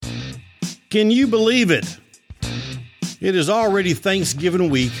Can you believe it? It is already Thanksgiving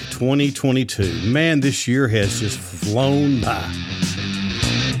week 2022. Man, this year has just flown by.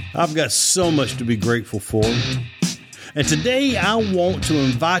 I've got so much to be grateful for. And today I want to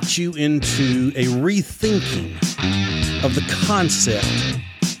invite you into a rethinking of the concept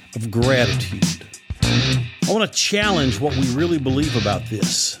of gratitude. I want to challenge what we really believe about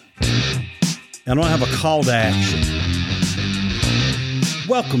this. And I have a call to action.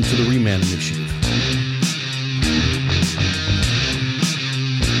 Welcome to the Reman Initiative.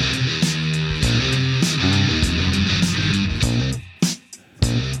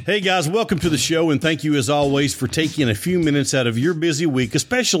 Hey guys, welcome to the show, and thank you as always for taking a few minutes out of your busy week,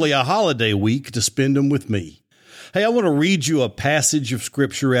 especially a holiday week, to spend them with me. Hey, I want to read you a passage of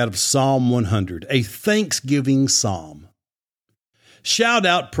scripture out of Psalm 100, a Thanksgiving psalm. Shout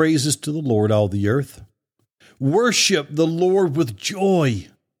out praises to the Lord, all the earth. Worship the Lord with joy.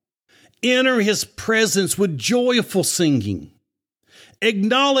 Enter his presence with joyful singing.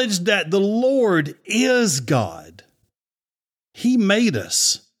 Acknowledge that the Lord is God. He made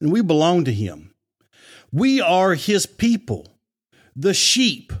us, and we belong to him. We are his people, the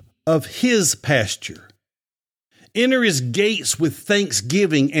sheep of his pasture. Enter his gates with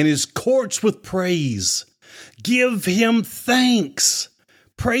thanksgiving and his courts with praise. Give him thanks.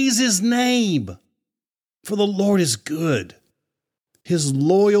 Praise his name. For the Lord is good. His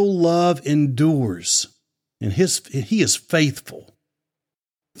loyal love endures, and he is faithful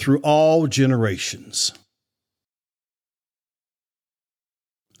through all generations.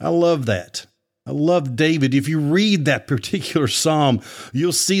 I love that. I love David. If you read that particular psalm,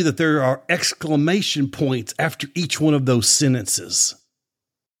 you'll see that there are exclamation points after each one of those sentences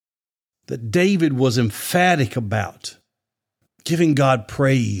that David was emphatic about giving God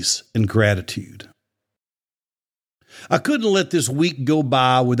praise and gratitude. I couldn't let this week go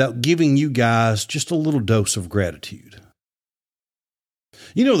by without giving you guys just a little dose of gratitude.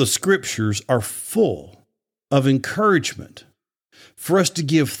 You know, the scriptures are full of encouragement for us to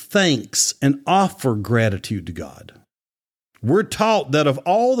give thanks and offer gratitude to God. We're taught that of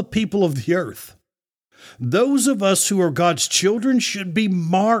all the people of the earth, those of us who are God's children should be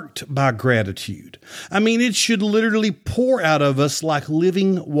marked by gratitude. I mean, it should literally pour out of us like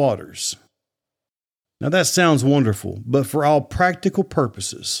living waters. Now that sounds wonderful, but for all practical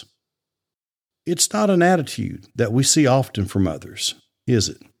purposes, it's not an attitude that we see often from others, is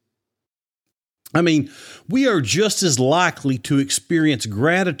it? I mean, we are just as likely to experience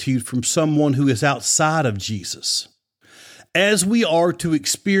gratitude from someone who is outside of Jesus as we are to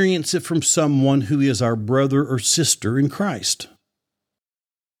experience it from someone who is our brother or sister in Christ.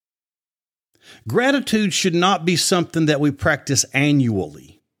 Gratitude should not be something that we practice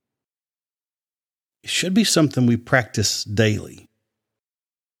annually. It should be something we practice daily.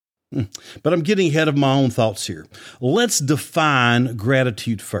 But I'm getting ahead of my own thoughts here. Let's define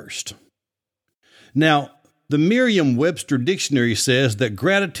gratitude first. Now, the Merriam-Webster Dictionary says that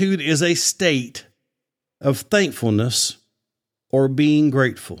gratitude is a state of thankfulness or being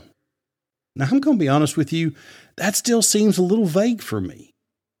grateful. Now, I'm going to be honest with you, that still seems a little vague for me.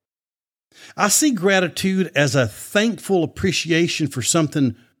 I see gratitude as a thankful appreciation for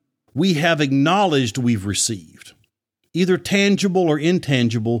something we have acknowledged we've received, either tangible or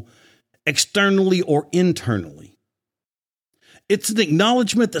intangible, externally or internally. It's an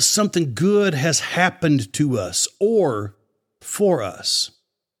acknowledgement that something good has happened to us or for us,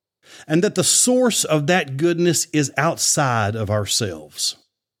 and that the source of that goodness is outside of ourselves.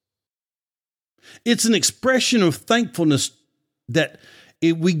 It's an expression of thankfulness that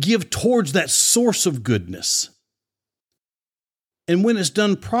we give towards that source of goodness. And when it's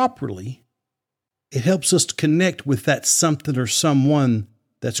done properly, it helps us to connect with that something or someone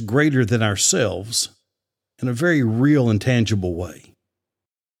that's greater than ourselves in a very real and tangible way.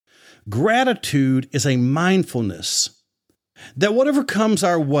 Gratitude is a mindfulness that whatever comes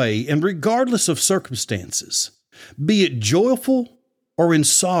our way, and regardless of circumstances, be it joyful or in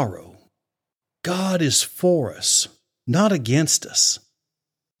sorrow, God is for us, not against us.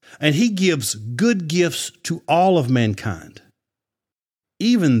 And he gives good gifts to all of mankind,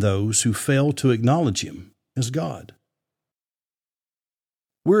 even those who fail to acknowledge him as God.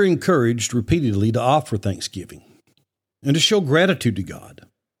 We're encouraged repeatedly to offer thanksgiving and to show gratitude to God.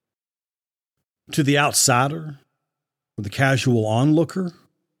 To the outsider or the casual onlooker,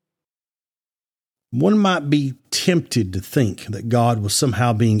 one might be tempted to think that God was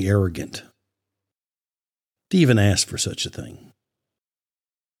somehow being arrogant, to even ask for such a thing.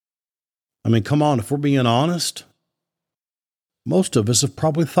 I mean, come on, if we're being honest, most of us have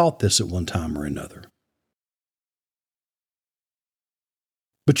probably thought this at one time or another.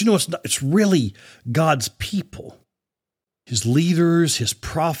 But it's really God's people, his leaders, his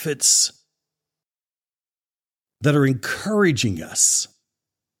prophets, that are encouraging us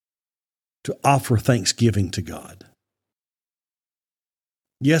to offer thanksgiving to God.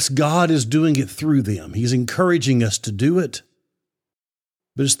 Yes, God is doing it through them. He's encouraging us to do it,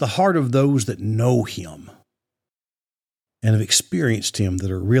 but it's the heart of those that know him and have experienced him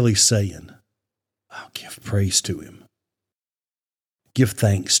that are really saying, "Oh, give praise to him. Give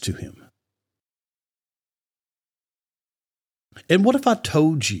thanks to him." And what if I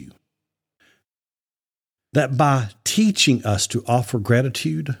told you that by teaching us to offer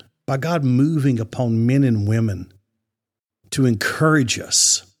gratitude, by God moving upon men and women to encourage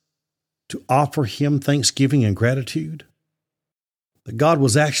us to offer him thanksgiving and gratitude, that God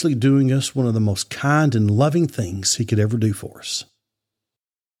was actually doing us one of the most kind and loving things he could ever do for us?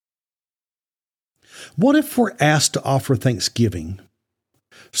 What if we're asked to offer thanksgiving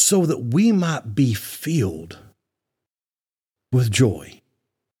so that we might be filled with joy?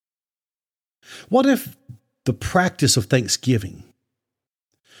 What if the practice of thanksgiving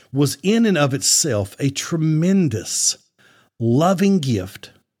was in and of itself a tremendous, loving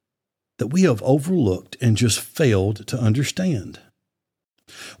gift that we have overlooked and just failed to understand?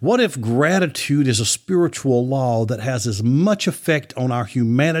 What if gratitude is a spiritual law that has as much effect on our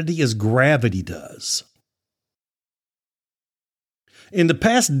humanity as gravity does? In the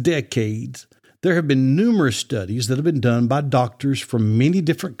past decades, there have been numerous studies that have been done by doctors from many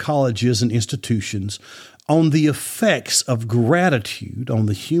different colleges and institutions on the effects of gratitude on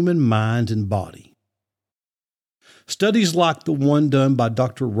the human mind and body. Studies like the one done by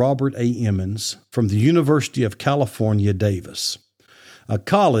Dr. Robert A. Emmons from the University of California, Davis, a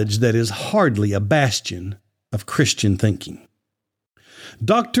college that is hardly a bastion of Christian thinking.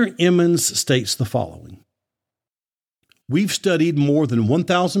 Dr. Emmons states the following: "We've studied more than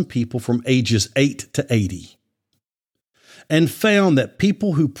 1,000 people from ages 8 to 80 and found that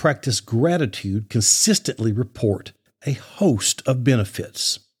people who practice gratitude consistently report a host of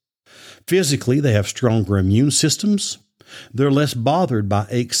benefits. Physically, they have stronger immune systems. They're less bothered by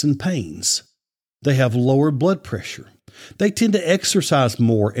aches and pains. They have lower blood pressure. They tend to exercise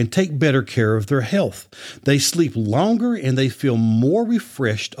more and take better care of their health. They sleep longer and they feel more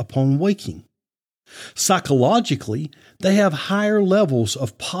refreshed upon waking. Psychologically, they have higher levels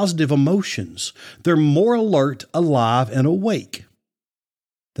of positive emotions. They're more alert, alive, and awake.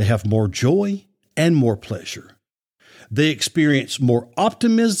 They have more joy and more pleasure. They experience more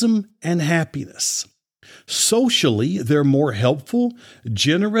optimism and happiness. Socially, they're more helpful,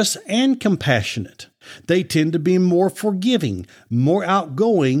 generous, and compassionate. They tend to be more forgiving, more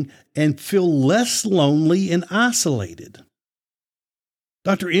outgoing, and feel less lonely and isolated."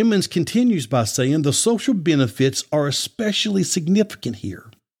 Dr. Emmons continues by saying the social benefits are especially significant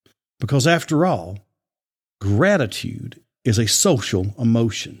here because, after all, gratitude is a social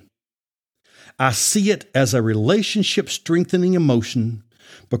emotion. I see it as a relationship-strengthening emotion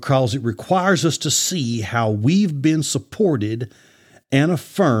because it requires us to see how we've been supported and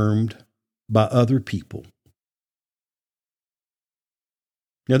affirmed by other people.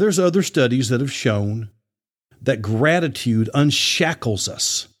 Now, there's other studies that have shown that gratitude unshackles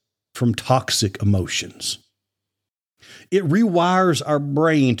us from toxic emotions. It rewires our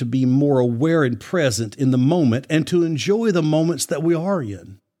brain to be more aware and present in the moment and to enjoy the moments that we are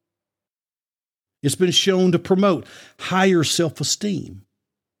in. It's been shown to promote higher self-esteem.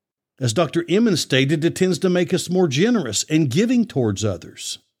 As Dr. Emmons stated, it tends to make us more generous and giving towards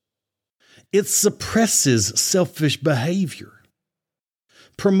others. It suppresses selfish behavior,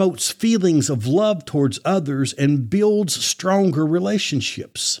 promotes feelings of love towards others, and builds stronger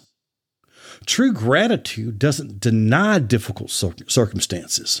relationships. True gratitude doesn't deny difficult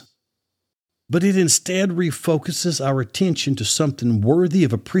circumstances, but it instead refocuses our attention to something worthy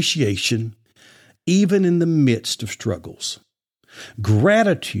of appreciation, even in the midst of struggles.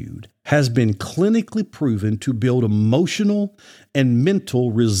 Gratitude has been clinically proven to build emotional and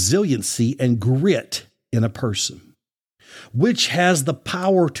mental resiliency and grit in a person, which has the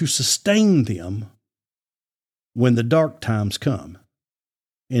power to sustain them when the dark times come.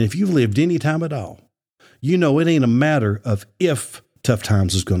 And if you've lived any time at all, you know it ain't a matter of if tough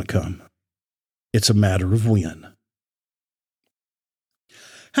times is going to come. It's a matter of when.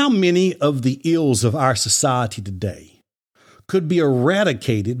 How many of the ills of our society today could be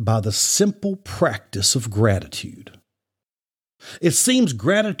eradicated by the simple practice of gratitude? It seems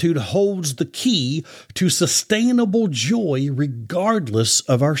gratitude holds the key to sustainable joy regardless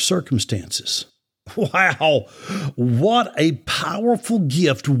of our circumstances. Wow, what a powerful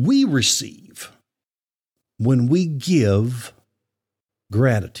gift we receive when we give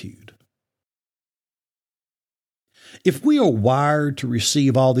gratitude. If we are wired to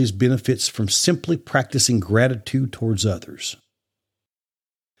receive all these benefits from simply practicing gratitude towards others,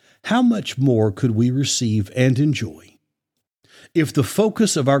 how much more could we receive and enjoy if the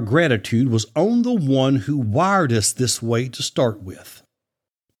focus of our gratitude was on the one who wired us this way to start with?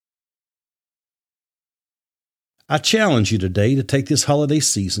 I challenge you today to take this holiday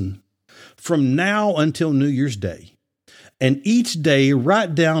season from now until New Year's Day, and each day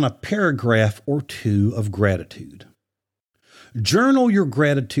write down a paragraph or two of gratitude. Journal your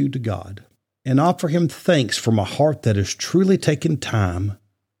gratitude to God and offer Him thanks from a heart that has truly taken time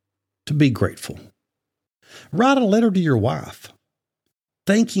to be grateful. Write a letter to your wife,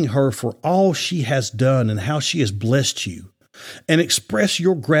 thanking her for all she has done and how she has blessed you, and express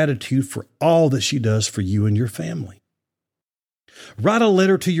your gratitude for all that she does for you and your family. Write a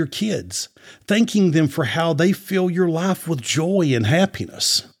letter to your kids, thanking them for how they fill your life with joy and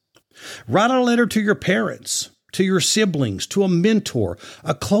happiness. Write a letter to your parents, to your siblings, to a mentor,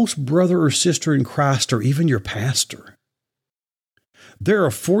 a close brother or sister in Christ, or even your pastor. There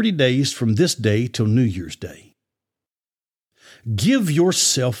are 40 days from this day till New Year's Day. Give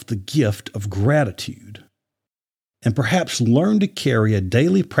yourself the gift of gratitude and perhaps learn to carry a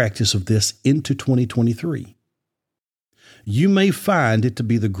daily practice of this into 2023. You may find it to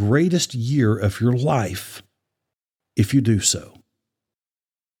be the greatest year of your life if you do so.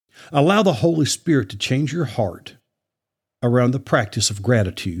 Allow the Holy Spirit to change your heart around the practice of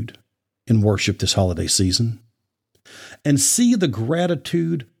gratitude in worship this holiday season, and see the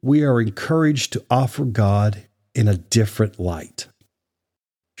gratitude we are encouraged to offer God in a different light.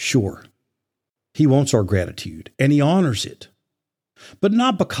 Sure, He wants our gratitude, and He honors it, but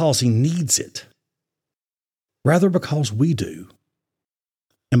not because He needs it, rather because we do,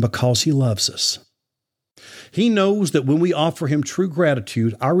 and because He loves us. He knows that when we offer Him true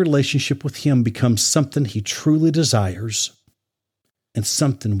gratitude, our relationship with Him becomes something He truly desires and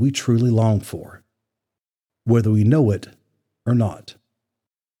something we truly long for, whether we know it or not.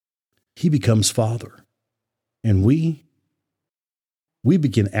 He becomes Father, and we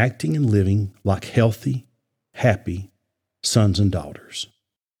begin acting and living like healthy, happy sons and daughters,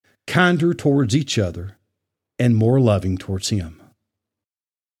 kinder towards each other and more loving towards Him.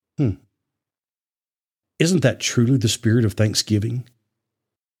 Isn't that truly the spirit of Thanksgiving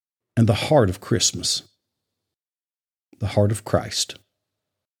and the heart of Christmas? The heart of Christ,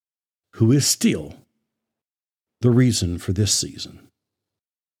 who is still the reason for this season.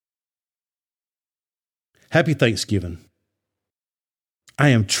 Happy Thanksgiving. I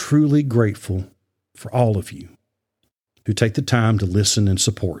am truly grateful for all of you who take the time to listen and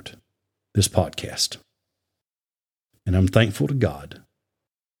support this podcast. And I'm thankful to God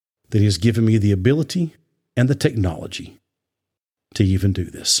that He has given me the ability and the technology to even do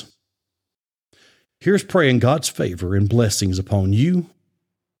this. Here's praying God's favor and blessings upon you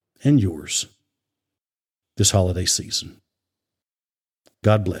and yours this holiday season.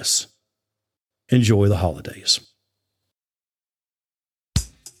 God bless. Enjoy the holidays.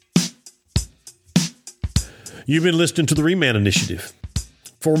 You've been listening to the Reman Initiative.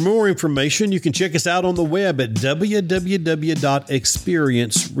 For more information, you can check us out on the web at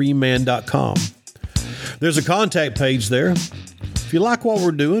www.experiencereman.com. There's a contact page there. If you like what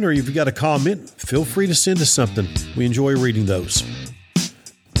we're doing or if you've got a comment, feel free to send us something. We enjoy reading those.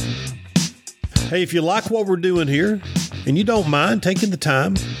 Hey, if you like what we're doing here and you don't mind taking the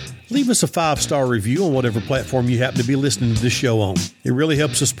time, leave us a 5-star review on whatever platform you happen to be listening to this show on. It really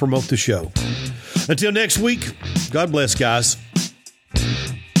helps us promote the show. Until next week, God bless, guys.